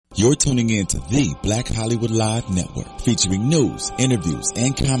You're tuning in to the Black Hollywood Live Network, featuring news, interviews,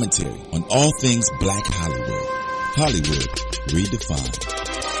 and commentary on all things Black Hollywood. Hollywood redefined.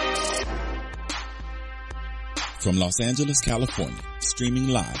 From Los Angeles, California, streaming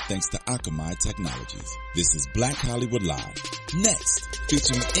live thanks to Akamai Technologies. This is Black Hollywood Live. Next,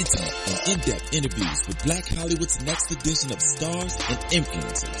 featuring intimate and in-depth interviews with Black Hollywood's next edition of stars and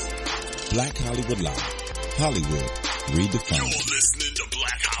influencers. Black Hollywood Live. Hollywood redefined. You're listening to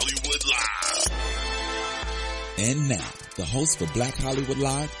Black Hollywood Live. And now, the host for Black Hollywood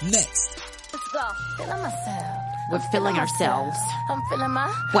Live, next. Let's go. Feeling myself. We're feeling ourselves. I'm feeling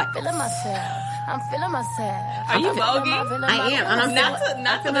feeling myself. I'm feeling myself. Are you voguing? I am. And I'm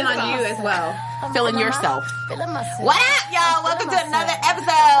not feeling on you as well. I'm Feeling yourself. Feeling myself. What up, y'all? Welcome to another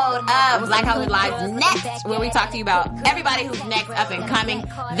episode of Black Hollywood Live Next, where we talk to you about everybody who's next up and coming.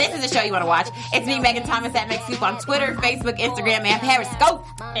 This is the show you want to watch. It's me, Megan Thomas, at Next Scoop on Twitter, Facebook, Instagram, and Periscope.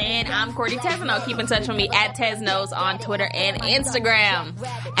 And I'm Courtney Tesno. Keep in touch with me at Tesnos on Twitter and Instagram.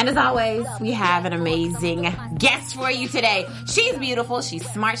 And as always, we have an amazing guest for you today. She's beautiful, she's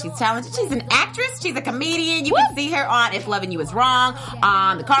smart, she's talented, she's an actress, she's a comedian. You can see her on If Loving You Is Wrong,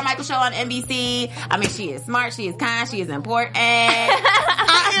 on The Carmichael Show on NBC. I mean, she is smart, she is kind, she is important.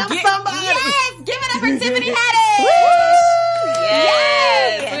 I am somebody. Yes, give it up for Tiffany Haddish.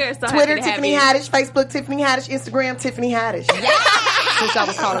 Yes. We are so Twitter, happy to Tiffany have Haddish. Facebook, Tiffany Haddish. Instagram, Tiffany Haddish. Since y'all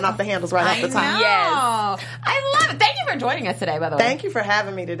was calling off the handles right off the top. Yes. I love it. Thank you for joining us today, by the way. Thank you for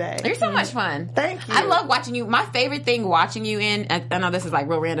having me today. You're so much fun. Thank you. I love watching you. My favorite thing watching you in, I know this is like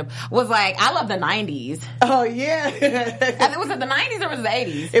real random, was like, I love the 90s. Oh, yeah. Was it the 90s or was it the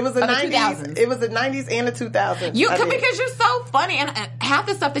 80s? It was the Or 90s. 2000s? It was the 90s and the 2000s. Because you're so funny, and half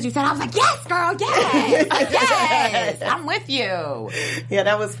the stuff that you said, I was like, yes, girl, yes, yes, I'm with you. Yeah,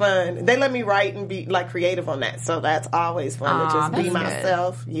 that was fun. They let me write and be like creative on that, so that's always fun to just be that's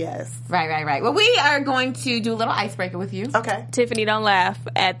myself. Yes. Right. Well, we are going to do a little icebreaker with you. Okay. Tiffany, don't laugh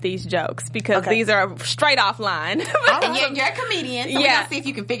at these jokes because these are straight offline. And you're a comedian, so we're going to see if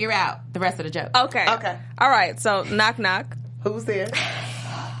you can figure out the rest of the joke. Okay. All right. So, knock, knock. Who's there?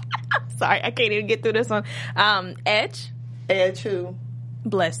 Sorry, I can't even get through this one. Edge. Edge who?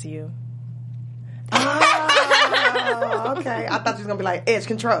 Bless you. Oh, okay. I thought you was going to be like, edge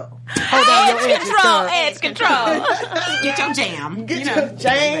control. Hold on, your edge Control. Get your jam. Get your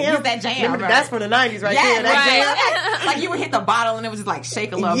jam. Use that jam. Remember, right? that's from the 90s right there. That jam. Like you would hit the bottle and it would just like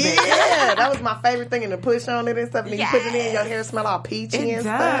shake a little bit. Yeah, that was my favorite thing, and to push on it and stuff. And then you put it in, your hair smell all peachy It and does.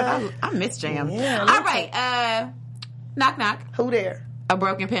 stuff. I miss jam. Yeah, All right. Knock, knock. Who there? A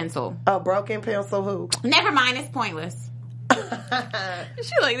broken pencil. A broken pencil who? Never mind, it's pointless. She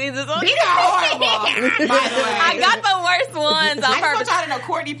like, these are These are horrible. By the way. I got the worst ones on I purpose. just want to know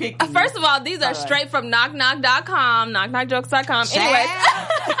Courtney picked these. First of all, these are straight from knockknock.com, knockknockjokes.com.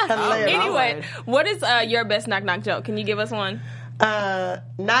 Hilarious. Anyway, what is your best knock knock joke? Can you give us one?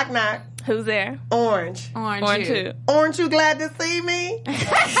 Knock, knock. Who's there? Orange. Orange too. Orange, you glad to see me? Were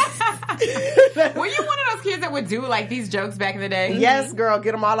you one of those kids that would do like these jokes back in the day? Yes, girl.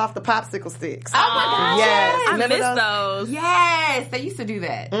 Get them all off the popsicle sticks. Oh my gosh. Yes. I Remember miss those? those. Yes, they used to do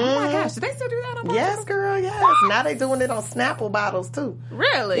that. Oh my gosh, do they still do that on Yes, girl, yes. Now they doing it on Snapple bottles, too.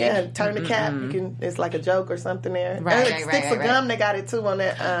 Really? Yeah, turn the cap. You can. It's like a joke or something there. Right, And right, sticks of right. gum, they got it, too, on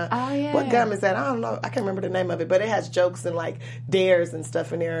that. Oh, yeah. What gum is that? I don't know. I can't remember the name of it, but it has jokes and, like, dares and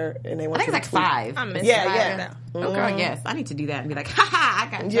stuff in there, and they want I think you it's to like tweet. 5. I miss Yeah, that. yeah. Oh girl, yes. I need to do that and be like, ha, I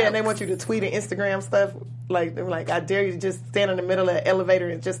got jokes. Yeah, and they want you to tweet and Instagram stuff. Like, they're like, I dare you to just stand in the middle of the elevator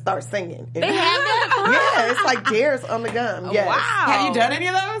and just start singing. And They have that? yeah, it's like dares on the gum. Yes. Wow. Have you done any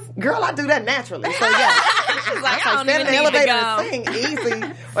of those? Girl, I do that naturally. So, yeah. She's like, I don't Stand even in the need to elevator go. and sing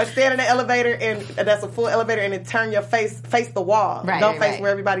easy. Or stand in the elevator and that's a full elevator and then turn your face the wall. Right, Don't right, face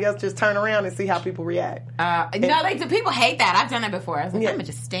where everybody else, just turn around and see how people react. No, they do. People hate that. I've done that before. I was like, Yeah. I'm gonna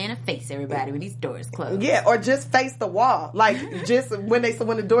just stand and face everybody when these doors close. Yeah, or just face the wall. Like just when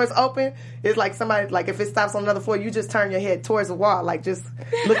the doors open, it's like somebody, like if it stops on another floor, you just turn your head towards the wall, like just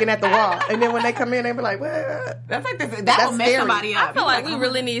looking at the wall. And then when they come in, they be like, "What?" That's like this. That That's will mess scary. somebody up. I feel like we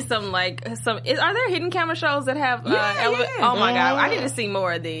really need some are there hidden camera shows that have Yeah. Oh my god, I need to see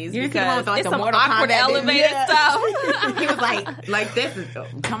more of these You need to see the one with, because like, it's the some Mortal awkward Kombat elevator Yeah. stuff. He was like this is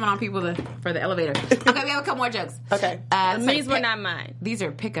coming on people for the elevator. Okay, we have a couple more jokes. Okay. It's These like were not mine. These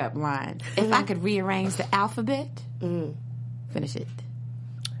are pickup lines. If I could rearrange the alphabet, finish it.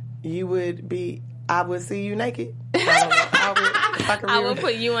 You would be. I would see you naked. I I will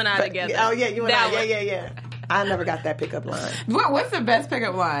put you and I together. Oh yeah, you and That I. one. Yeah. I never got that pickup line. What's the best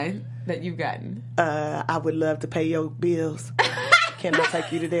pickup line that you've gotten? I would love to pay your bills. Can I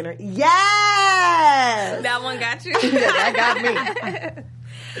take you to dinner? Yes! That one got you. Yeah, that got me.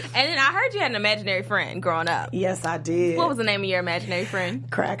 And then I heard you had an imaginary friend growing up. Yes, I did. What was the name of your imaginary friend?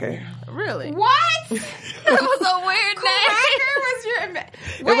 Cracker? Really? What? That was a weird name.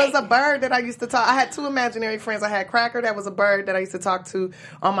 It was a bird that I used to talk. I had two imaginary friends. I had Cracker, that was a bird that I used to talk to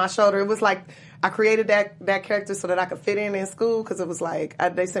on my shoulder. It was like I created that character so that I could fit in school because it was like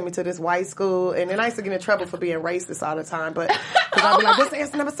they sent me to this white school, and then I used to get in trouble for being racist all the time. But because I'd be like, "What's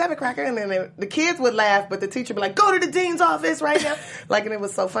answer number 7, Cracker?" And then the kids would laugh, but the teacher would be like, "Go to the dean's office right now!" Like, and it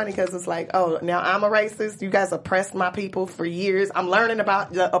was so funny because it's like, "Oh, now I'm a racist. You guys oppressed my people for years. I'm learning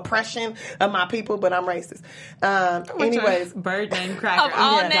about the oppression of my people, but I'm racist." Anyways, bird named Cracker. Of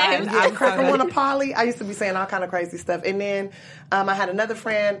all names. Cracker won a Polly. I used to be saying all kind of crazy stuff, and then I had another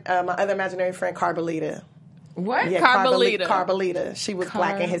friend, my other imaginary friend, Carbolita. What? Yeah, Carbolita. Carbolita. She was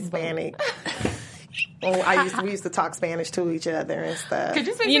black and Hispanic. We used to talk Spanish to each other and stuff. Could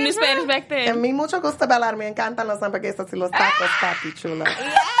you speak You knew Spanish back then? And me mucho gusta bailar. Me encantan las hamburguesas y los tacos, papi chulo.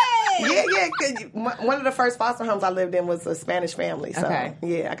 Yeah. 'Cause one of the first foster homes I lived in was a Spanish family. So, Okay.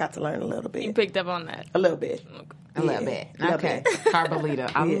 yeah, I got to learn a little You bit. picked up on that. A little bit. A little bit. Little Okay. bit.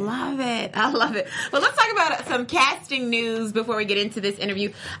 Carbolita. I love it. I love it. Well, let's talk about some casting news before we get into this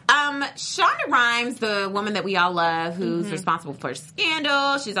interview. Shonda Rhimes, the woman that we all love, who's responsible for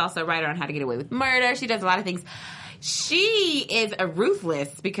Scandal. She's also a writer on How to Get Away with Murder. She does a lot of things. She is a ruthless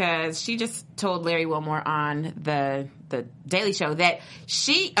because she just told Larry Wilmore on the Daily Show that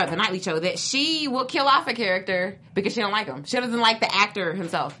the Nightly Show, that she will kill off a character because she don't like him. She doesn't like the actor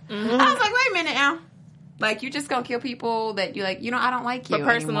himself. I was like, wait a minute now. Like, you're just gonna kill people that you like, I don't like you For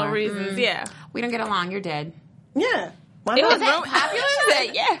personal anymore. reasons, yeah. We don't get along, you're dead. Yeah. Why It not? was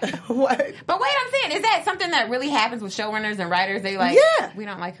popular? Yeah. What? But wait, I'm saying, is that something that really happens with showrunners and writers? They like, Yeah. we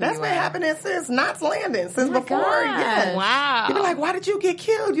don't like who That's you been are. happening since Knots Landing, since my before. God. Yeah. Wow. You be like, why did you get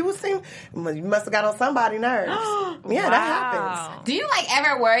killed? You must have got on somebody's nerves. Yeah, that happens. Do you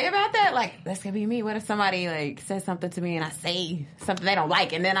ever worry about that? Like, that's gonna be me. What if somebody says something to me and I say something they don't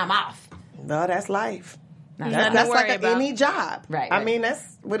like and then I'm off? No, that's life. Nothing to That's worry like about. any job. Right, I right. mean, that's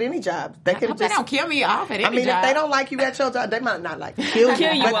with any job. They I can hope they just. don't kill me off at any I mean, job. if they don't like you at your job, they might not kill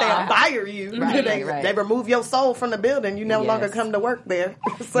Kill you but they'll off. fire you. Right, they, right. they remove your soul from the building. You no Yes. longer come to work there.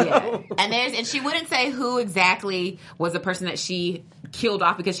 So. Yeah. And she wouldn't say who exactly was the person that she killed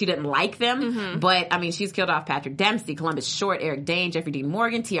off because she didn't like them. But I mean, she's killed off Patrick Dempsey, Columbus Short, Eric Dane, Jeffrey Dean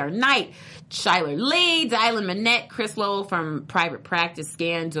Morgan, T.R. Knight, Shyler Lee, Dylan Minnette, Chris Lowell from Private Practice,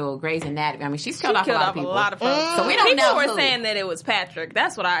 Scandal, Grey's Anatomy. I mean, she's killed off a lot of people. folks. So we don't know People were who. saying that it was Patrick.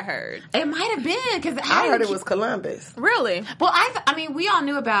 That's what I heard. It might have been because I heard it was Columbus. Really? Well, I mean, we all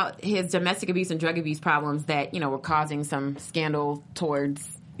knew about his domestic abuse and drug abuse problems that were causing some scandal towards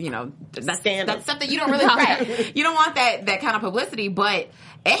that's stuff that you don't really right. You don't want that kind of publicity, but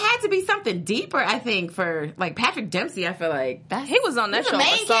it had to be something deeper. I think for Patrick Dempsey, I feel like He was on that he's show the for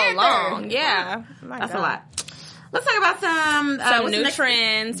main so character. long. Yeah. That's a lot. Let's talk about some what's the new next-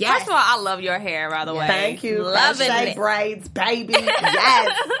 trends. Yes. First of all, I love your hair, by the way. Thank you. Loving Crochet it. braids, baby.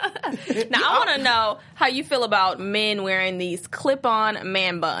 Yes. Now, I want to know how you feel about men wearing these clip-on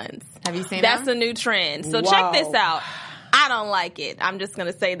man buns. Have you seen That's them? the new trend. So Whoa. check this out. I don't like it. I'm just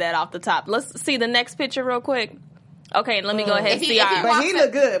going to say that off the top. Let's see the next picture real quick. Okay, let me go ahead and If see he our... But he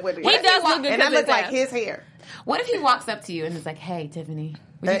look good with it. He does look good And that because look like his his hair. What if he walks up to you and is like, "Hey, Tiffany,"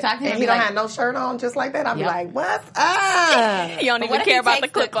 would you talk to him? And he don't have no shirt on just like that. I'll be Yep. like, what's up? You don't But even what if care he about the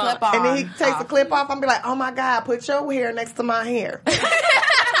takes clip-on. And then he takes the clip off. I'm be like, oh my God, put your hair next to my hair.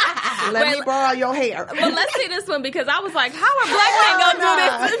 Let me borrow your hair. But let's see this one because I was like, how are black men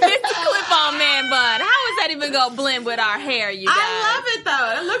going to do this clip-on man bun? How is that even going to blend with our hair, you guys? I love it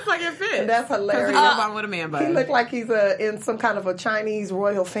though. It looks like it fits. That's hilarious. I'm with a man bun. He looked like he's in some kind of a Chinese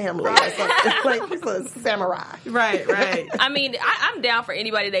royal family or something. Like he's a samurai. right. I mean, I'm down for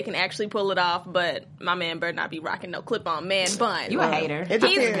anybody that can actually pull it off, but my man better not be rocking no clip-on man bun. You a hater. It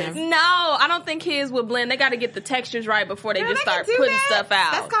depends. No, I don't think his would blend. They got to get the textures right before they just start putting stuff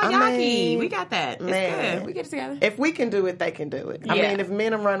out. That's called I yaki. mean, We got that. It's man. good. We get it together. If we can do it, they can do it. I Yeah. mean, if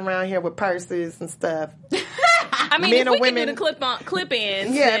men are running around here with purses and stuff. I mean, men if or we can women- do the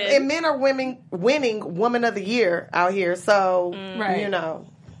clip-ins. Yeah, then- and men are winning Woman of the Year out here. So, Right. you know,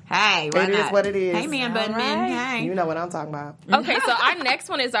 Hey, why it is not? what it is. Hey, man, bun men. Hey. You know what I'm talking about. Okay, so our next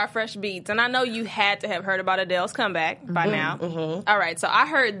one is our Fresh Beats. And I know you had to have heard about Adele's comeback by now. All right, so I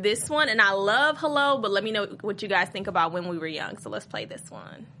heard this one, and I love Hello, but let me know what you guys think about When We Were Young. So let's play this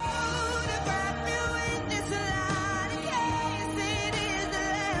one.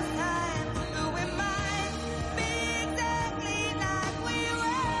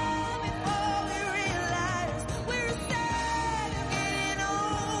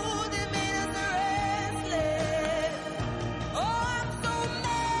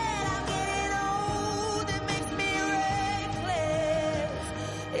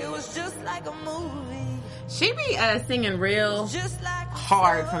 She be singing real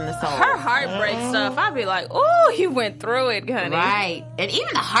hard from the soul. Her heartbreak stuff, I'd be like, oh, you went through it, honey. Right. And even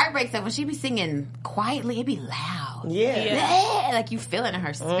the heartbreak stuff, when she be singing quietly, it be loud. Yeah. Like you feel it in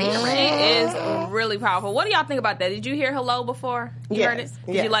her spirit. She is really powerful. What do y'all think about that? Did you hear Hello before? You heard it?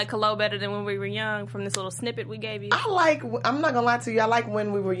 Did you like Hello better than When We Were Young from this little snippet we gave you? I'm not gonna lie to you, I like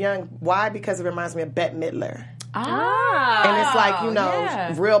When We Were Young. Why? Because it reminds me of Bette Midler. Ah. And it's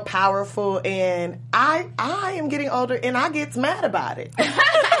like, real powerful, and I am getting older and I get mad about it.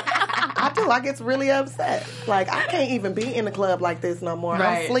 I do. I get really upset. Like, I can't even be in the club like this no more.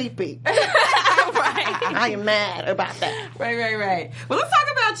 Right. I'm sleepy. I am mad about that. Right. Well, let's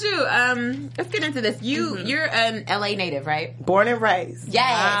talk about you. Let's get into this. You're an LA native, right? Born and raised.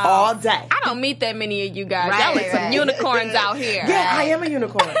 Yes. All day. I don't meet that many of you guys. Right, Y'all look some right. unicorns out here. Yeah, I am a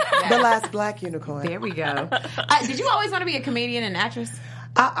unicorn. The last black unicorn. There we go. Did you always want to be a comedian and actress?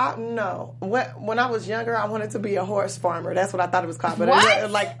 No. When I was younger, I wanted to be a horse farmer. That's what I thought it was called. But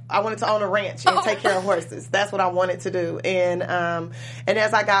What? I wanted to own a ranch and take care of horses. That's what I wanted to do. And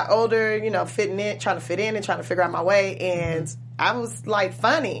as I got older, trying to fit in and trying to figure out my way, and I was like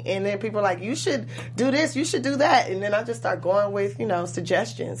funny. And then people were like, you should do this, you should do that. And then I just start going with,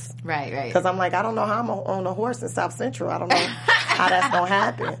 suggestions. Right. Because I'm like, I don't know how I'm going to own a horse in South Central. I don't know how that's going to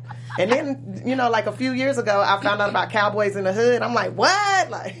happen. And then, like a few years ago, I found out about Cowboys in the Hood. I'm like, what?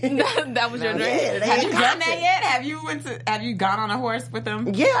 Like, That was your dream? yeah, Have you done that yet? Have you gone on a horse with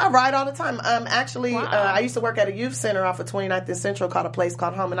them? Yeah, I ride all the time. I used to work at a youth center off of 29th and Central called A Place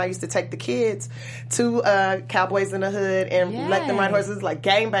Called Home, and I used to take the kids to Cowboys in the Hood and let them ride horses like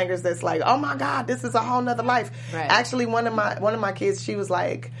gangbangers. That's like, oh my God, this is a whole nother life. Right. Actually, one of my kids, she was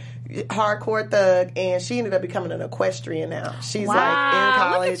like hardcore thug, and she ended up becoming an equestrian now. She's like in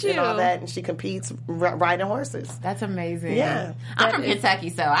college and all that, and she competes riding horses. That's amazing. Yeah. I'm from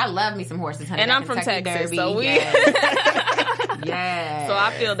Kentucky, so I love me some horses. Honey. And That I'm from Kentucky Texas, Derby. so we... Yeah. So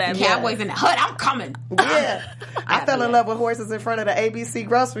I feel that. Cowboys in the Hood, I'm coming. Yeah. I fell in love with horses in front of the ABC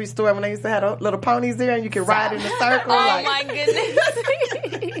grocery store when they used to have little ponies there and you could ride in a circle. Oh my goodness.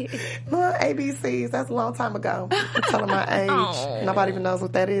 Well, ABCs, that's a long time ago. I'm telling my age. Oh. Nobody even knows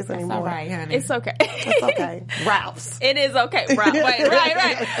what that is anymore. All right, honey. It's okay. It's okay. Ralph's. It is okay.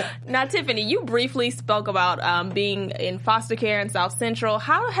 Right. Now, Tiffany, you briefly spoke about being in foster care in South Central.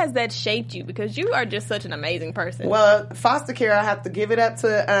 How has that shaped you? Because you are just such an amazing person. Well, foster care, I have to give it up to,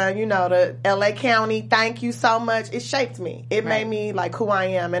 the LA County. Thank you so much. It shaped me. It made me like who I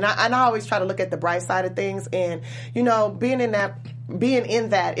am. And I always try to look at the bright side of things. And, being in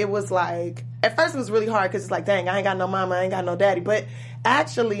that, it was like, at first it was really hard because it's like, dang, I ain't got no mama, I ain't got no daddy. But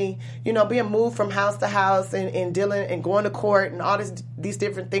actually, being moved from house to house and dealing and going to court and all these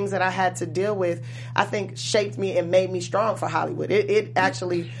different things that I had to deal with, I think shaped me and made me strong for Hollywood. It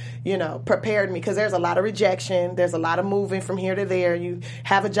actually, prepared me because there's a lot of rejection. There's a lot of moving from here to there. You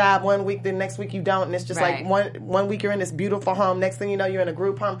have a job one week, the next week you don't. And it's just like one week you're in this beautiful home. Next thing you know, you're in a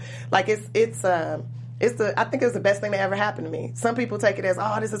group home. Like I think it's the best thing that ever happened to me. Some people take it as,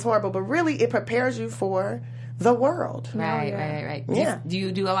 oh, this is horrible, but really it prepares you for the world. Right. Yeah. Do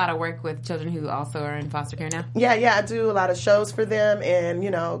you do a lot of work with children who also are in foster care now? Yeah, I do a lot of shows for them and,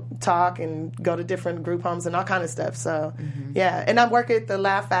 talk and go to different group homes and all kind of stuff. So, yeah. And I work at the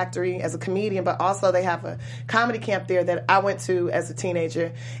Laugh Factory as a comedian, but also they have a comedy camp there that I went to as a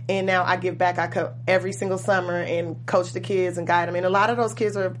teenager. And now I give back. I come every single summer and coach the kids and guide them. And a lot of those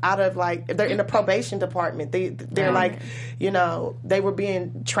kids are out of they're in the probation department. They're like, they were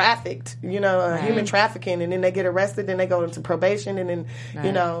being trafficked, human trafficking, and then they get arrested, then they go into probation, and then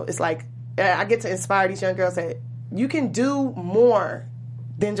it's like I get to inspire these young girls that you can do more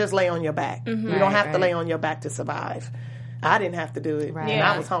than just lay on your back. You don't have to lay on your back to survive. I didn't have to do it. Right. And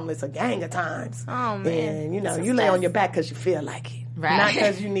I was homeless a gang of times. Oh, man. And you lay on your back because you feel like it, not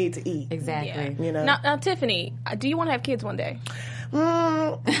because you need to eat. Exactly. Yeah. Now, Tiffany, do you want to have kids one day?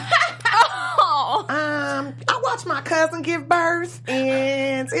 I watched my cousin give birth,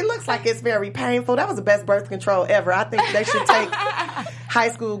 and it looks like it's very painful. That was the best birth control ever. I think they should take high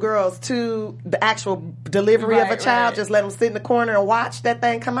school girls to the actual delivery of a child. Just let them sit in the corner and watch that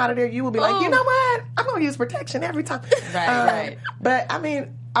thing come out of there. You will be like, you know what? I'm going to use protection every time. Right. But, I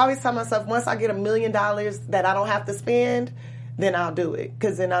always tell myself, once I get $1 million that I don't have to spend, then I'll do it.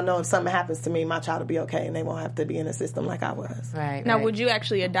 Because then I know if something happens to me, my child will be okay, and they won't have to be in a system like I was. Right. Now, right. would you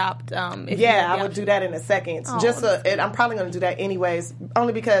actually adopt? If you Yeah, had the I would option? do that in a second. Oh, And I'm probably going to do that anyways,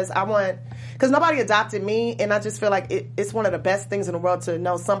 only because because nobody adopted me, and I just feel like it's one of the best things in the world to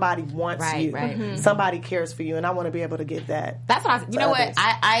know somebody wants Right, you, right. Mhm. somebody cares for you, and I want to be able to give that. That's what you know what? others.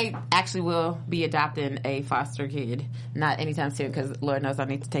 I actually will be adopting a foster kid. Not anytime soon because Lord knows I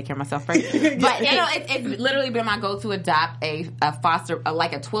need to take care of myself first. But, it's literally been my goal to adopt a foster,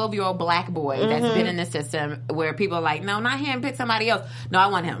 like a 12-year-old black boy that's been in the system where people are like, no, not him, pick somebody else. No, I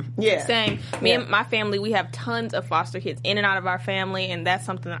want him. Yeah. Same. Me and my family, we have tons of foster kids in and out of our family, and that's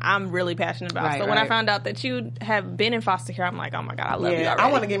something that I'm really passionate about. Right, so when I right. found out that you have been in foster care, I'm like, oh my God, I love you Yeah, already.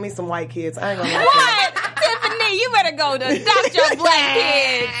 I want to get me some white kids. I ain't gonna lie. What? Tiffany, you better go to adopt your black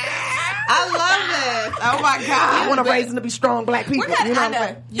kids. I love this. Oh my God. I want to raise them to be strong black people. You know what I'm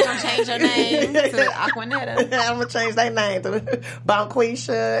saying? You don't change your name to Aquanetta. I'm gonna change their name to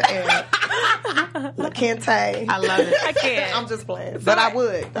Bonquisha and LaKente. I love it. I can't. I'm just playing, but I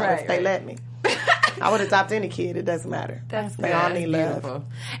would though, if they right. let me. I would adopt any kid. It doesn't matter. They all need love. Beautiful.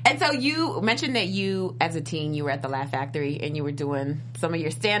 And so you mentioned that you, as a teen, you were at the Laugh Factory and you were doing some of your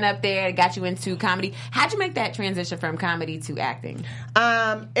stand-up there. It got you into comedy. How'd you make that transition from comedy to acting?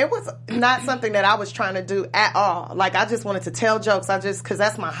 It was not something that I was trying to do at all. Like, I just wanted to tell jokes. Because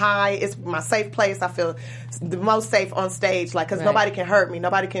that's my high. It's my safe place. I feel the most safe on stage. Like, because Right. nobody can hurt me.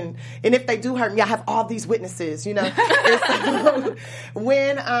 Nobody can. And if they do hurt me, I have all these witnesses, you know. And so,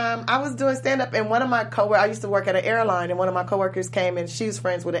 when I was doing stand-up, and one of my I used to work at an airline, and one of my coworkers came, and she was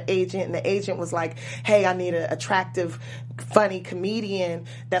friends with an agent, and the agent was like, hey, I need an attractive, funny comedian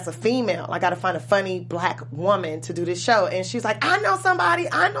that's a female. I got to find a funny black woman to do this show. And she's like, I know somebody.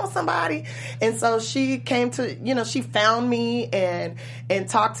 And so she came to, she found me and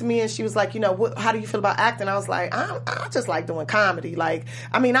talked to me, and she was like, how do you feel about acting? I was like, I just like doing comedy. Like,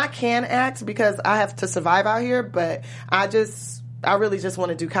 I mean, I can act because I have to survive out here, but I really just want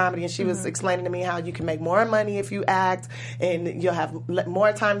to do comedy. And she was explaining to me how you can make more money if you act, and you'll have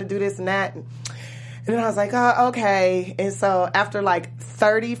more time to do this and that. And then I was like, oh, okay. And so after like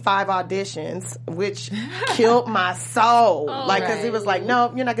 35 auditions, which killed my soul, because it was like,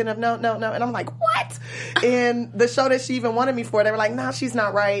 no, you're not good enough, no. And I'm like, what? And the show that she even wanted me for, they were like, no, she's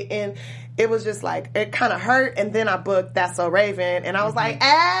not right. And it was just like, it kind of hurt. And then I booked That's So Raven, and I was like,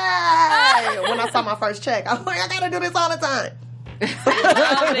 hey, when I saw my first check, I was like, I gotta do this all the time.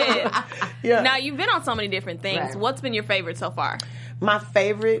 Love it. Yeah. Now, you've been on so many different things. Right. What's been your favorite so far? My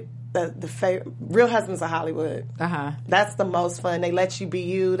favorite, Real Husbands of Hollywood. Uh-huh. That's the most fun. They let you be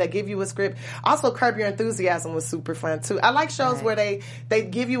you. They give you a script. Also, Curb Your Enthusiasm was super fun too. I like shows where they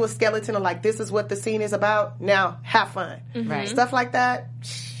give you a skeleton of like, this is what the scene is about. Now, have fun. Right. Stuff like that.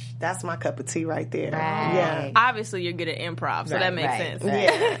 That's my cup of tea right there. Right. Yeah. Obviously, you're good at improv, so that makes right. sense.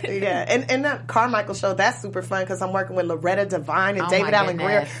 Yeah. And the Carmichael show, that's super fun because I'm working with Loretta Devine and Oh, David my Allen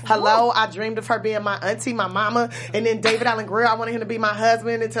Greer. goodness. Hello, I dreamed of her being my auntie, my mama, and then David Allen Greer, I wanted him to be my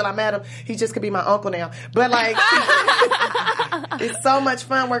husband until I met him. He just could be my uncle now. But like, it's so much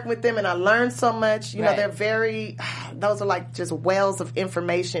fun working with them, and I learned so much. You know, they're those are like just wells of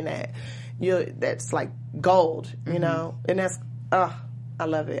information that's like gold, you know, and that's, I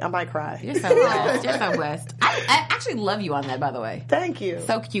love it. I might cry. You're so blessed. You're so blessed. I actually love you on that, by the way. Thank you.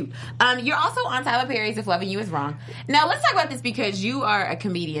 So cute. You're also on Tyler Perry's If Loving You Is Wrong. Now, let's talk about this because you are a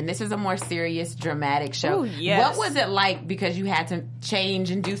comedian. This is a more serious, dramatic show. Ooh, yes. What was it like because you had to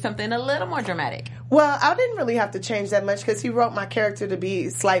change and do something a little more dramatic? Well, I didn't really have to change that much because he wrote my character to be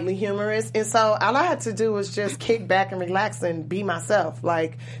slightly humorous. And so all I had to do was just kick back and relax and be myself.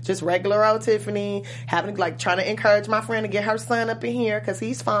 Like, just regular old Tiffany, trying to encourage my friend to get her son up in here because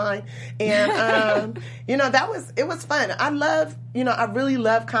he's fine. And, it was fun. I really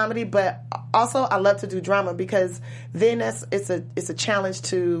love comedy, but also I love to do drama because then it's a challenge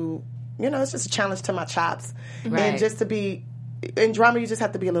to, it's just a challenge to my chops. Right. And just to be, in drama, you just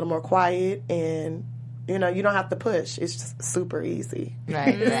have to be a little more quiet, and you don't have to push. It's just super easy.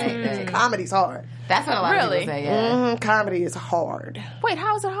 Right. Comedy's hard. That's what a lot of people say, yeah. Comedy is hard. Wait,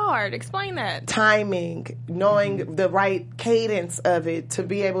 how is it hard? Explain that. Timing, knowing the right cadence of it to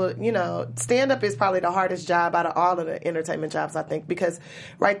be able to, stand-up is probably the hardest job out of all of the entertainment jobs, I think, because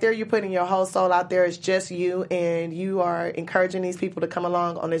right there you're putting your whole soul out there. It's just you, and you are encouraging these people to come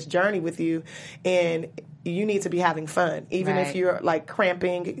along on this journey with you, and you need to be having fun. Even if you're like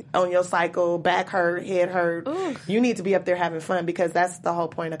cramping on your cycle, back hurt, head hurt, you need to be up there having fun because that's the whole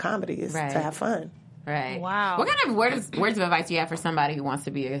point of comedy is to have fun. Right. Wow. What kind of words of advice do you have for somebody who wants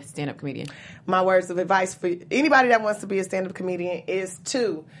to be a stand-up comedian? My words of advice for anybody that wants to be a stand-up comedian is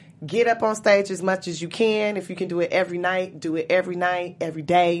to get up on stage as much as you can. If you can do it every night, do it every night, every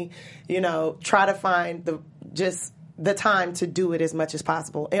day. You know, try to find the time to do it as much as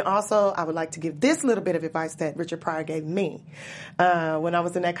possible. And also, I would like to give this little bit of advice that Richard Pryor gave me. When I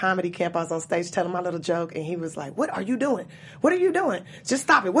was in that comedy camp, I was on stage telling my little joke, and he was like, "What are you doing? What are you doing? Just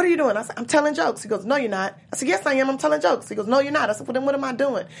stop it. What are you doing?" I said, "I'm telling jokes." He goes, "No, you're not." I said, "Yes, I am. I'm telling jokes." He goes, "No, you're not." I said, "Well, then what am I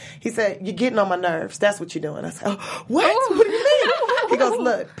doing?" He said, "You're getting on my nerves. That's what you're doing." I said, "Oh, what? What do you mean?" He goes,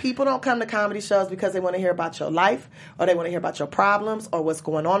 "Look, people don't come to comedy shows because they want to hear about your life, or they want to hear about your problems, or what's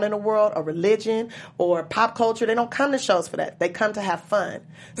going on in the world, or religion, or pop culture. They don't come to shows for that. They come to have fun.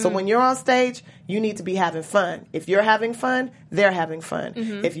 So when you're on stage, you need to be having fun. If you're having fun, they're having fun.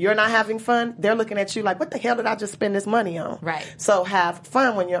 If you're not having fun, they're looking at you like, what the hell did I just spend this money on?" Right. So have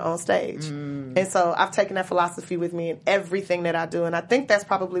fun when you're on stage. And so I've taken that philosophy with me in everything that I do. And I think that's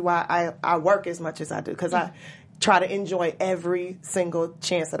probably why I work as much as I do, because I try to enjoy every single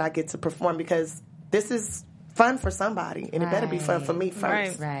chance that I get to perform, because this is fun for somebody, and it better be fun for me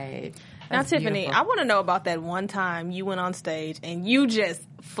first. Right. Now, That's Tiffany, beautiful. I want to know about that one time you went on stage and you just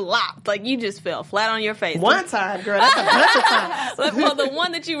flopped. Like, you just fell flat on your face. One time, girl, that's a bunch of times. Well, the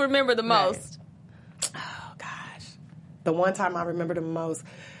one that you remember the most. Oh, gosh. The one time I remember the most,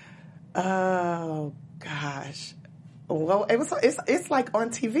 oh, gosh. Well, it's like on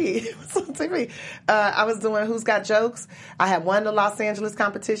TV. It was on TV. I was doing Who's Got Jokes. I had won the Los Angeles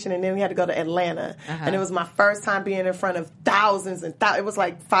competition, and then we had to go to Atlanta. And it was my first time being in front of thousands and it was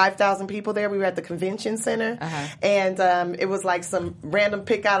like 5,000 people there. We were at the convention center, and it was like some random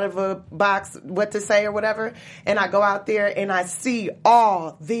pick out of a box what to say or whatever. And I go out there and I see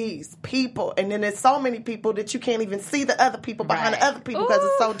all these people, and then there's so many people that you can't even see the other people behind the other people because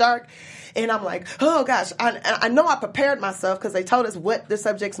it's so dark. And I'm like, oh gosh, I know I prepared myself because they told us what the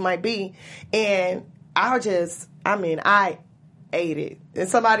subjects might be. And I ate it. And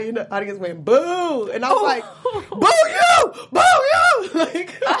somebody in the audience went, boo. And I was like, boo you! Boo you!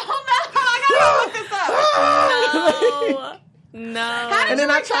 Like, Oh, no. I gotta look this up. No. and then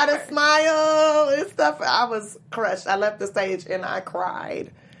I tried to smile and stuff. I was crushed. I left the stage and I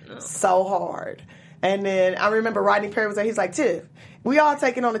cried so hard. And then I remember Rodney Perry was there. He's like, Tiff, we all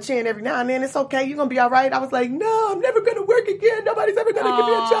take it on the chin every now and then. It's okay. You're going to be all right. I was like, no, I'm never going to work again. Nobody's ever going to give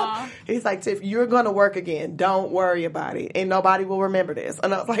me a job. He's like, Tiff, you're going to work again. Don't worry about it. And nobody will remember this.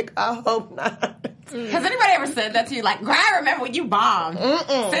 And I was like, I hope not. Has anybody ever said that to you? Like, girl, I remember when you bombed. See,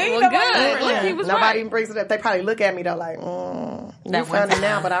 Well, good. Look, he was Nobody right. even brings it up. They probably look at me, though, like, you That one funny time.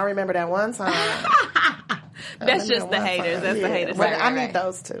 now, but I remember that one time. That's just the haters. That's the haters. But I right. need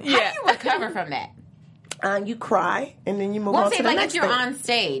those two. How do you recover from that? You cry, and then you move Well, on say, to the like, next if you're thing. on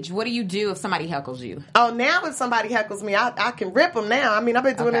stage, what do you do if somebody heckles you? Oh, now if somebody heckles me, I can rip them now. I mean, I've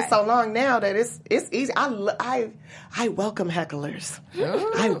been doing this so long now that it's easy. I welcome hecklers.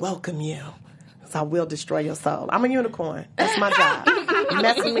 I welcome you. So I will destroy your soul. I'm a unicorn. That's my job. You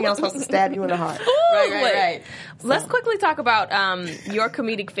mess with me, I'm supposed to stab you in the heart. Right. Let's quickly talk about your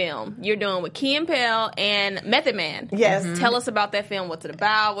comedic film you're doing with Key and Peele and Method Man. Yes. Tell us about that film. What's it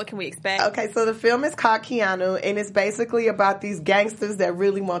about? What can we expect? Okay, so the film is called Keanu, and it's basically about these gangsters that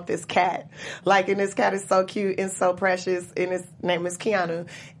really want this cat. Like, and this cat is so cute and so precious, and his name is Keanu.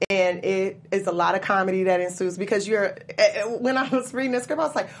 And it is a lot of comedy that ensues because when I was reading the script, I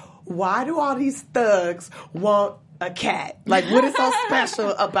was like, why do all these thugs want a cat? Like, what is so special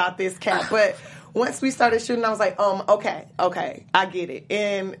about this cat? But once we started shooting, I was like, okay, I get it.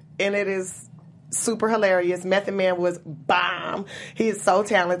 And it is super hilarious. Method Man was bomb. He is so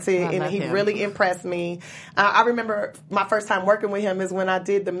talented, and he really impressed me. I remember my first time working with him is when I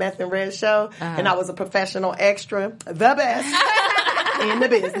did the Meth and Red show, and I was a professional extra, the best in the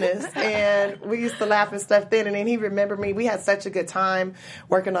business. And we used to laugh and stuff then, and then he remembered me. We had such a good time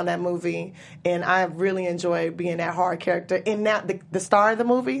working on that movie, and I really enjoyed being that hard character. And now the star of the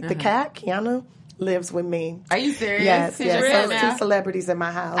movie, the cat, Keanu, lives with me. Are you serious? Yes. He's your So friend it's now? two celebrities in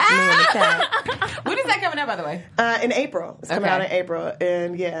my house, me and the cat. When is that coming out, by the way? In April. It's coming out in April.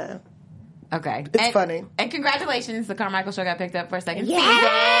 And yeah. Okay. It's funny. And congratulations, the Carmichael Show got picked up for a second season. Yay!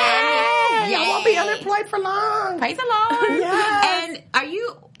 I won't be unemployed for long. Praise the Lord. Yes. And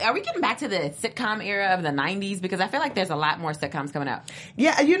are we getting back to the sitcom era of the 90s? Because I feel like there's a lot more sitcoms coming out.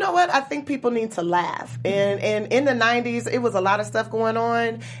 Yeah, you know what? I think people need to laugh. And in the 90s, it was a lot of stuff going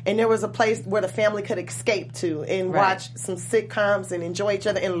on, and there was a place where the family could escape to and watch some sitcoms and enjoy each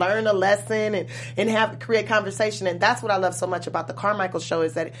other and learn a lesson and create conversation. And that's what I love so much about the Carmichael Show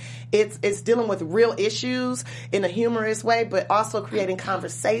is that it's dealing with real issues in a humorous way, but also creating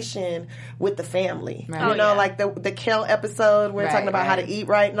conversation with the family. Right. You know, like the Kel episode, we're talking about how to eat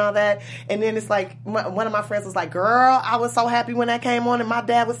right and all that. And then it's like, one of my friends was like, girl, I was so happy when that came on and my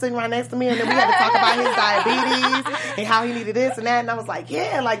dad was sitting right next to me and then we had to talk about his diabetes and how he needed this and that. And I was like,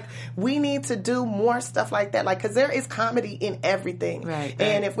 yeah, like we need to do more stuff like that. Like, cause there is comedy in everything. Right.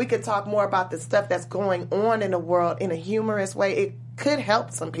 And if we could talk more about the stuff that's going on in the world in a humorous way, it could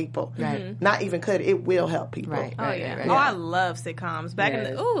help some people. Right. Not even could, it will help people. Right. Oh yeah. right. Oh, I love sitcoms. Back in the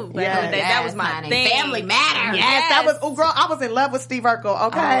in the day, Yes, that was my honey. thing. Family Matters. Yes, that was, oh girl, I was in love with Steve Urkel,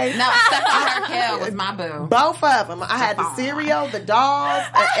 okay? No, Stephanie Urkel was my boo. Both of them. I had the cereal, the dolls,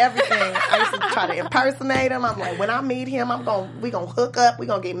 everything. I used to try to impersonate him. I'm like, when I meet him, we gonna hook up, we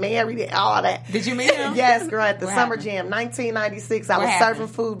gonna get married, and all that. Did you meet him? Yes, girl, at the What Summer happened? Jam, 1996. I What was happened?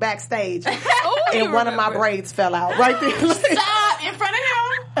 serving food backstage, Oh, you and one of my remember. braids fell out right there. Stop in front of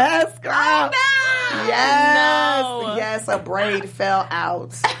him. Yes, girl. Oh, no. Yes, No. yes, a braid fell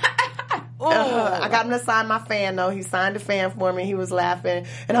out. I got him to sign my fan, though. He signed the fan for me. He was laughing.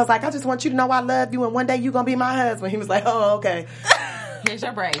 And I was like, I just want you to know I love you, and one day you're going to be my husband. He was like, oh, okay. Here's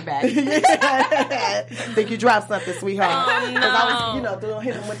your braid back. Think you dropped something, sweetheart. Oh, Because I was,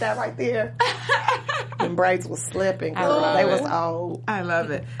 hitting him with that right there. And braids was slipping, girl. love They it. was old. I love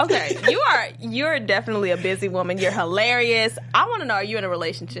it. Okay, you're definitely a busy woman. You're hilarious. I want to know, are you in a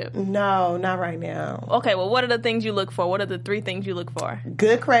relationship? No, not right now. Okay, well, what are the things you look for? What are the 3 things you look for?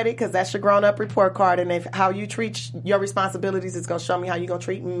 Good credit, because that's your grown-up report card, and if how you treat your responsibilities is going to show me how you're going to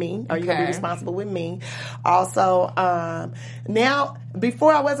treat me. Are you going to be Okay. responsible with me? Also, now,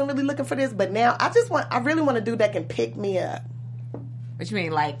 before I wasn't really looking for this, but now I really want to do that can pick me up. What you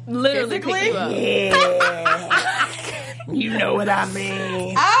mean, like Literally physically? pick you up. Yeah. You know what I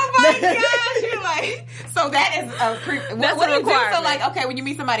mean. Oh my gosh! You're like, so that is a creep. That's what a do you do? So requirement. like, okay, when you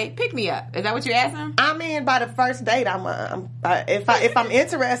meet somebody, pick me up. Is that what you ask them? I mean, by the first date, if I'm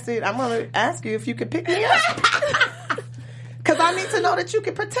interested, I'm gonna ask you if you could pick me up. Because I need to know that you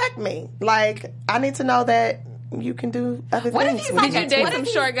can protect me. Like, I need to know that you can do other What if things. he's with like Did me. you date What some if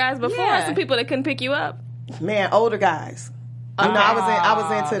he- short guys before? Yeah. Some people that couldn't pick you up? Man, older guys. You know, I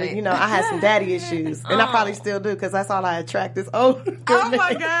was into the, I had some daddy issues, and I probably still do because that's all I attract is older. Oh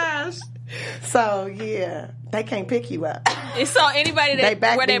my gosh! So yeah, they can't pick you up. And so anybody that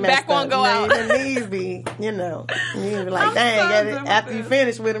where be their messed back won't up. go out. Their knees be, you be like, I'm dang, so get it. done with After you this.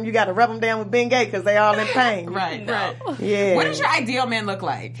 finish with them, you got to rub them down with Bengay because they all in pain. Right. Yeah. What does your ideal man look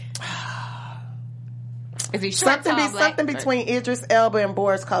like? Is he short, Something tall, black? between Idris Elba and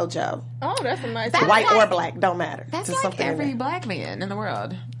Boris Kojo. Oh, that's a nice That's White or like- black, don't matter. That's Just like something in every there. black man in the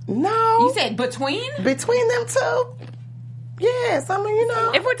world. No. You said between? Between them two? Yes, I mean,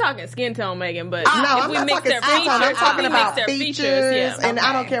 If we're talking skin tone, Megan, but No, if I'm we not mix talking their skin features, tone. I'm if talking we about mix their features, and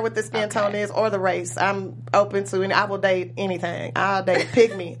I don't Okay. care what the skin tone is or the race. I'm open to it. I will date anything. I'll date a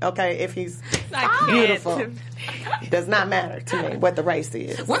pygmy, okay, if he's I can't. beautiful. It does not matter to me what the race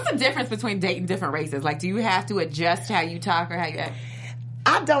is. What's the difference between dating different races? Like, do you have to adjust how you talk or how you act?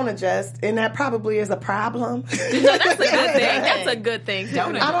 I don't adjust, and that probably is a problem. That's a good thing. That's a good thing.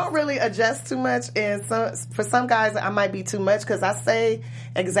 Don't I don't really adjust too much, and for some guys, I might be too much because I say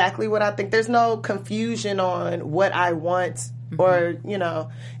exactly what I think. There's no confusion on what I want, or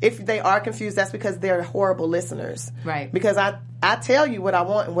if they are confused, that's because they're horrible listeners. Right. Because I tell you what I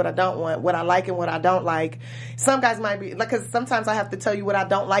want and what I don't want, what I like and what I don't like. Some guys might be like, because sometimes I have to tell you what I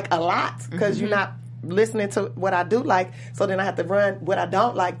don't like a lot because you're not listening to what I do like, so then I have to run what I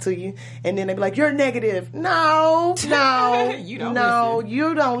don't like to you, and then they be like, "You're negative." No, You don't listen.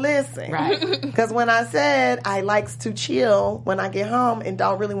 you don't listen. Right. Because when I said I likes to chill when I get home and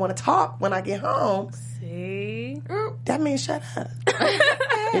don't really want to talk when I get home, See? that means shut up.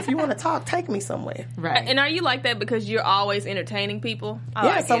 If you want to talk, take me somewhere. Right. And are you like that because you're always entertaining people? Oh,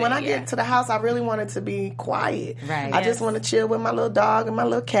 Yeah, so when I yeah. get to the house, I really want it to be quiet. Right. I just want to chill with my little dog and my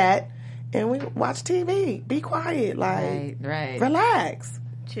little cat, and we watch TV. Be quiet, like Right. relax,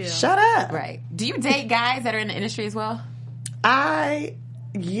 Chill. shut up. Right. Do you date guys that are in the industry as well?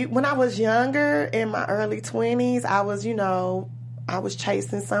 When I was younger, in my early 20s, I was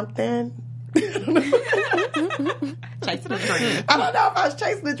chasing something. Chasing a dream. I don't know if I was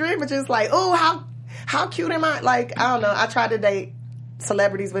chasing the dream, but just like, oh, how cute am I? Like, I don't know. I tried to date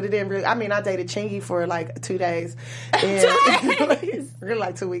celebrities, but it didn't really. I mean, I dated Chingy for like 2 days, and really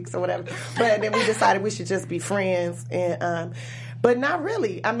like 2 weeks or whatever. But then we decided we should just be friends, and but not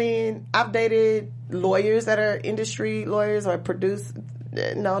really. I mean, I've dated lawyers that are industry lawyers or produce.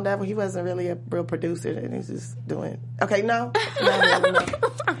 No, never. He wasn't really a real producer, and he's just doing. Okay, no,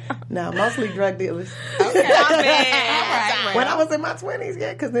 mostly drug dealers. Okay. Right. When I was in my 20s,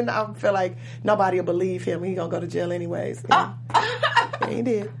 yeah, because then I feel like nobody will believe him. He gonna go to jail anyways. Yeah. He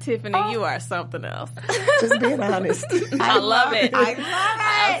did. Tiffany, you are something else. Just being honest. I love it. I love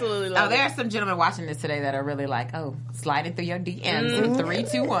it. Absolutely love there are some gentlemen watching this today that are really like, sliding through your DMs in 3,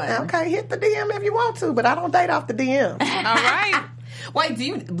 2, 1. Okay, hit the DM if you want to, but I don't date off the DM. All right.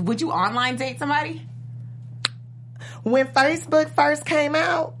 Wait, would you online date somebody? When Facebook first came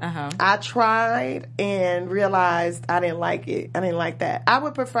out, Uh-huh. I tried and realized I didn't like it. I didn't like that. I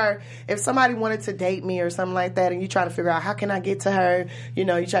would prefer if somebody wanted to date me or something like that and you try to figure out how can I get to her, you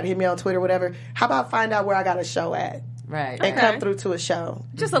try to hit me on Twitter, whatever. How about find out where I got a show at? Right. And come through to a show.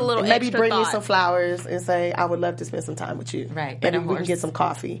 Just a little And maybe extra bring me thought. some flowers and say, I would love to spend some time with you. Right. Maybe And a we can horse. get some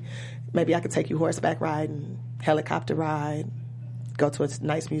coffee. Maybe I could take you horseback riding, helicopter ride, go to a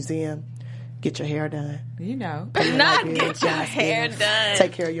nice museum, get your hair done. Not Mortgage, get your yes, hair yes. done.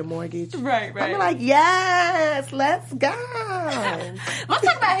 Take care of your mortgage. Right. I'm like, yes, let's go. Let's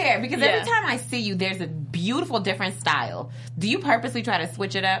talk about hair because Yeah. every time I see you, there's a beautiful different style. Do you purposely try to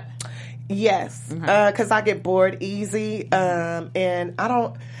switch it up? Yes, because I get bored easy, and I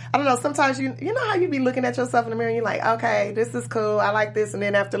don't know. Sometimes you know how you be looking at yourself in the mirror and you're like, okay, this is cool. I like this, and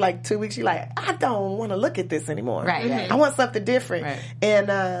then after like 2 weeks, you're like, I don't want to look at this anymore. Right, right. I want something different. Right.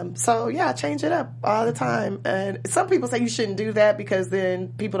 And so yeah, I change it up all the time. And some people say you shouldn't do that because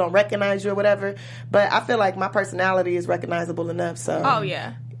then people don't recognize you or whatever. But I feel like my personality is recognizable enough. So Oh,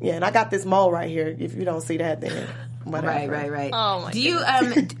 yeah. yeah. And I got this mole right here. If you don't see that, then whatever. Right. Oh, my Do you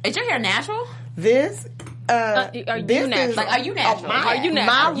is your hair natural? This. Are you this natural? is- Like, are you natural? my, Are you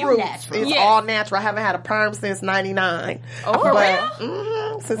natural? My Are you roots natural? is Yes. all natural. I haven't had a perm since '99. Oh, for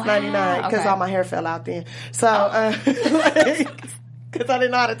real? Since Wow, '99, because okay. all my hair fell out then. So, because I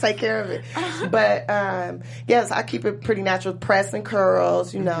didn't know how to take care of it. But yes, I keep it pretty natural. Press and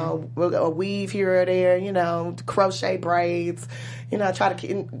curls, a weave here or there, crochet braids. I try to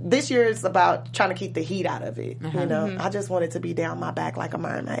keep. This year is about trying to keep the heat out of it. I just want it to be down my back like a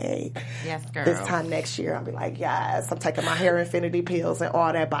mermaid. Yes, girl. This time next year, I'll be like, yes, I'm taking my hair infinity pills and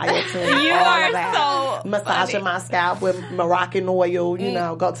all that biotin. You all are of that. so Massaging funny. my scalp with Moroccan oil.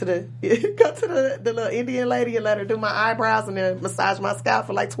 Go to the little Indian lady and let her do my eyebrows and then massage my scalp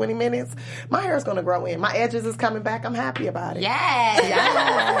for like 20 minutes. My hair is going to grow in. My edges is coming back. I'm happy about it. Yes.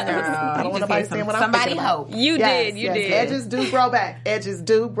 Yes. Girl. I don't You want just nobody gave saying what I'm somebody thinking about. hope. You Yes, did. Edges do grow back. Edges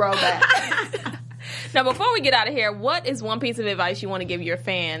do grow back. Now, before we get out of here, what is one piece of advice you want to give your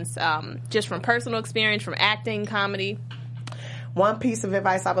fans, just from personal experience, from acting, comedy? One piece of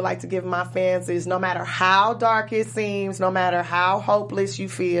advice I would like to give my fans is no matter how dark it seems, no matter how hopeless you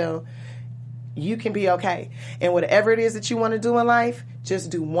feel, you can be okay. And whatever it is that you want to do in life,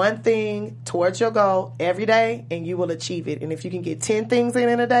 just do one thing towards your goal every day and you will achieve it. And if you can get 10 things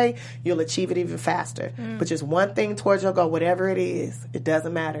in a day, you'll achieve it even faster. But just one thing towards your goal, whatever it is, it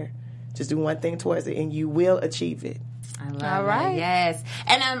doesn't matter. Just do one thing towards it and you will achieve it. I love All it. right. Yes.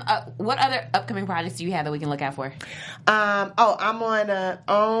 And what other upcoming projects do you have that we can look out for? I'm on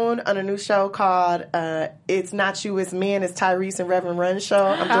a new show called It's Not You, It's Me, and it's Tyrese and Reverend Run show.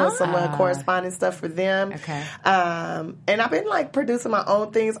 I'm doing some correspondence stuff for them. Okay. And I've been producing my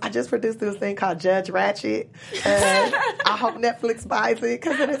own things. I just produced this thing called Judge Ratchet. I hope Netflix buys it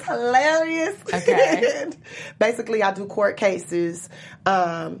because it is hilarious. Okay. And basically, I do court cases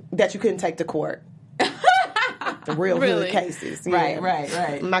that you couldn't take to court. The real Really? hood cases. Right,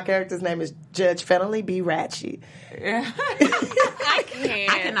 right. My character's name is Judge Fenley B. Ratchet. I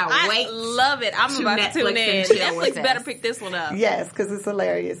can't. I cannot wait I love it. I'm to about to tune Netflix in. and chill with Netflix better us. pick this one up. Yes, because it's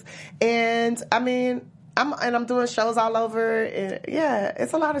hilarious. And I'm doing shows all over. And yeah,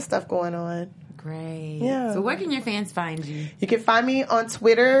 it's a lot of stuff going on. Great. Yeah. So where can your fans find you? You can find me on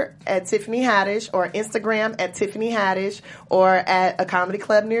Twitter at Tiffany Haddish or Instagram at Tiffany Haddish or at a comedy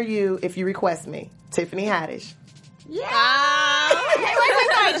club near you if you request me. Tiffany Haddish. You,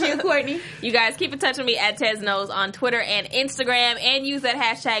 Courtney. You guys keep in touch with me at Tez Knows on Twitter and Instagram, and use that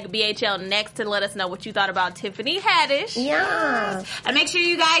hashtag BHL next to let us know what you thought about Tiffany Haddish. Yeah. And make sure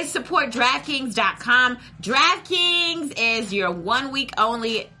you guys support DraftKings.com. DraftKings is your 1 week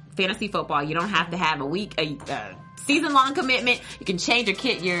only fantasy football. You don't have to have a season-long commitment. You can change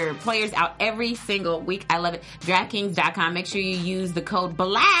your players out every single week. I love it. DraftKings.com. Make sure you use the code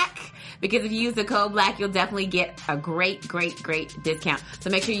BLACK, because if you use the code BLACK, you'll definitely get a great discount. So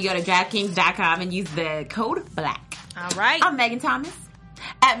make sure you go to DraftKings.com and use the code BLACK. All right. I'm Megan Thomas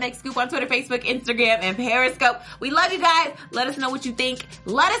at Meg Scoop on Twitter, Facebook, Instagram, and Periscope. We love you guys. Let us know what you think.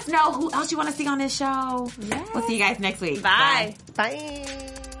 Let us know who else you want to see on this show. Yes. We'll see you guys next week. Bye. Bye.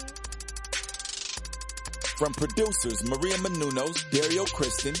 From producers Maria Menounos, Dario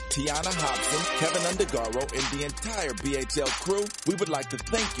Kristen, Tiana Hobson, Kevin Undergaro, and the entire BHL crew, we would like to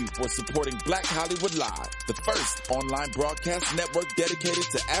thank you for supporting Black Hollywood Live, the first online broadcast network dedicated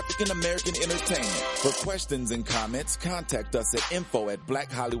to African American entertainment. For questions and comments, contact us at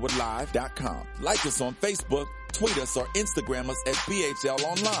info@blackhollywoodlive.com. Like us on Facebook, tweet us, or Instagram us at BHL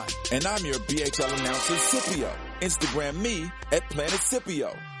Online. And I'm your BHL announcer, Scipio. Instagram me at Planet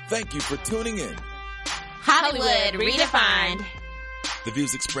Scipio. Thank you for tuning in. Hollywood Redefined. The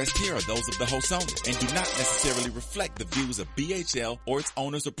views expressed here are those of the host only and do not necessarily reflect the views of BHL or its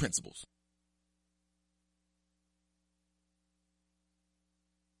owners or principals.